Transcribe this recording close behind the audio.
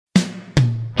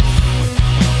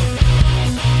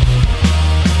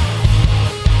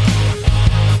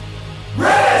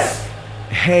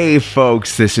Hey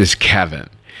folks, this is Kevin.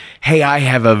 Hey, I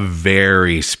have a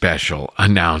very special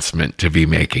announcement to be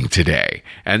making today,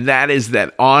 and that is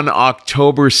that on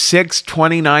October 6,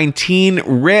 2019,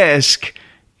 Risk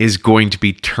is going to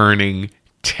be turning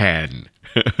 10.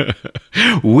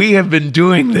 We have been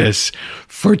doing this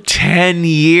for 10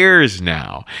 years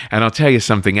now, and I'll tell you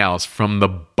something else. From the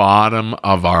bottom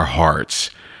of our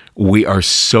hearts, we are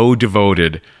so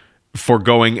devoted for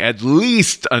going at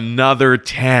least another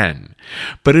 10.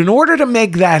 But in order to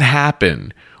make that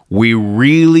happen, we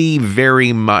really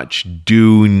very much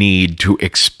do need to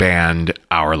expand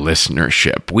our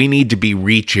listenership. We need to be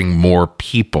reaching more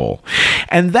people.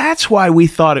 And that's why we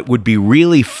thought it would be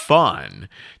really fun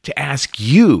to ask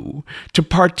you to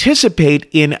participate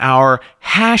in our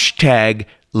hashtag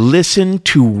Listen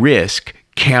to Risk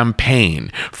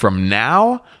campaign from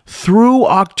now through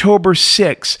October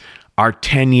 6th, our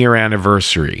 10-year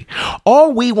anniversary.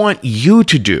 All we want you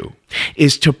to do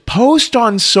is to post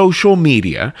on social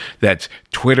media, that's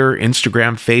Twitter,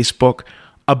 Instagram, Facebook,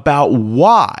 about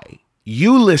why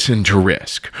you listen to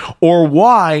Risk or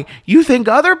why you think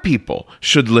other people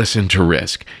should listen to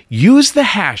Risk. Use the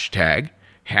hashtag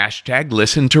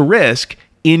Listen to Risk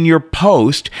in your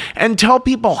post and tell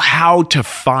people how to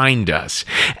find us.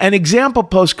 An example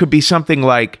post could be something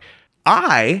like,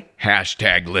 I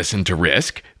 #Listen to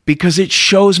Risk because it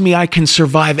shows me I can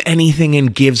survive anything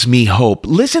and gives me hope.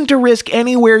 Listen to Risk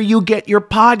anywhere you get your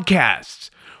podcasts.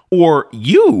 Or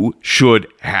you should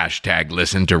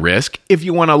 #Listen to Risk if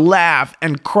you want to laugh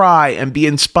and cry and be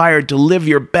inspired to live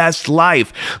your best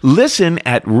life. Listen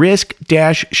at risk-show.com.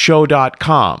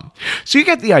 So you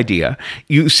get the idea.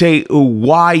 You say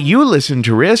why you listen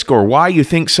to Risk or why you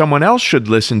think someone else should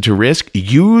listen to Risk.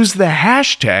 Use the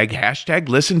hashtag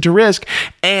Listen to Risk,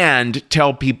 and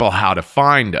tell people how to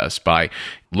find us by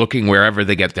looking wherever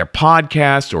they get their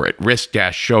podcast or at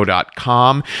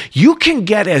risk-show.com. You can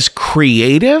get as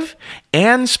creative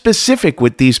and specific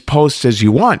with these posts as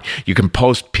you want. You can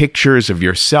post pictures of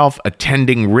yourself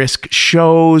attending Risk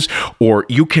shows, or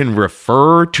you can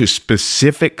refer to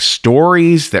specific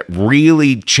stories that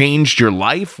really changed your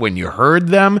life when you heard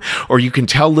them, or you can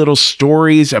tell little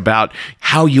stories about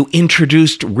how you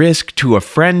introduced Risk to a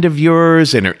friend of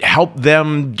yours and it helped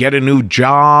them get a new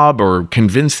job or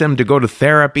convince them to go to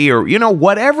therapy, or,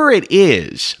 whatever it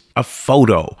is. A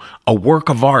photo, a work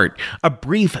of art, a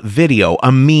brief video,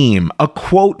 a meme, a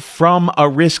quote from a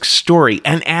Risk story,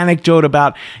 an anecdote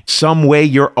about some way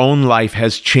your own life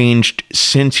has changed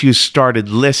since you started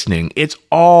listening. It's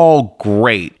all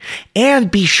great. And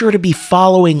be sure to be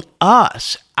following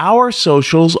us. Our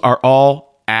socials are all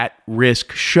at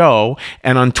Risk Show,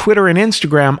 and on Twitter and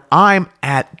Instagram, I'm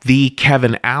at the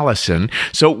Kevin Allison,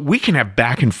 so we can have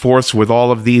back and forths with all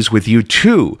of these with you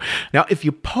too. Now, if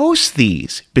you post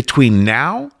these between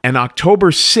now and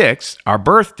October 6th, our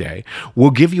birthday,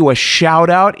 we'll give you a shout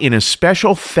out in a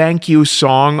special thank you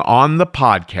song on the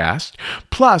podcast.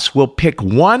 Plus, we'll pick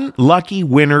one lucky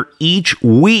winner each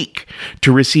week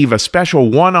to receive a special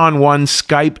one-on-one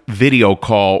Skype video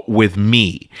call with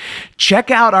me.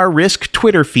 Check out our Risk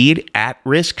Twitter feed at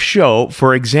Risk Show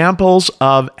for examples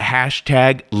of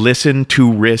 #Listen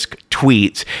to Risk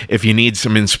tweets if you need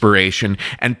some inspiration,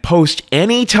 and post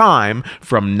anytime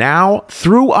from now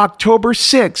through October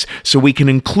 6th so we can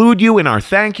include you in our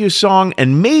thank you song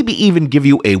and maybe even give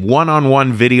you a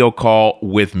one-on-one video call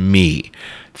with me.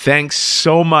 Thanks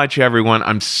so much, everyone.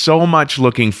 I'm so much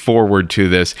looking forward to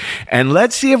this. And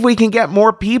let's see if we can get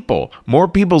more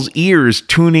people's ears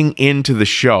tuning into the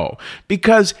show,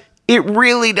 because it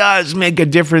really does make a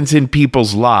difference in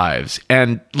people's lives.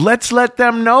 And let's let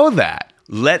them know that.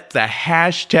 Let the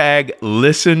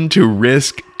 #Listen to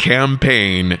Risk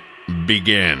campaign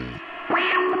begin.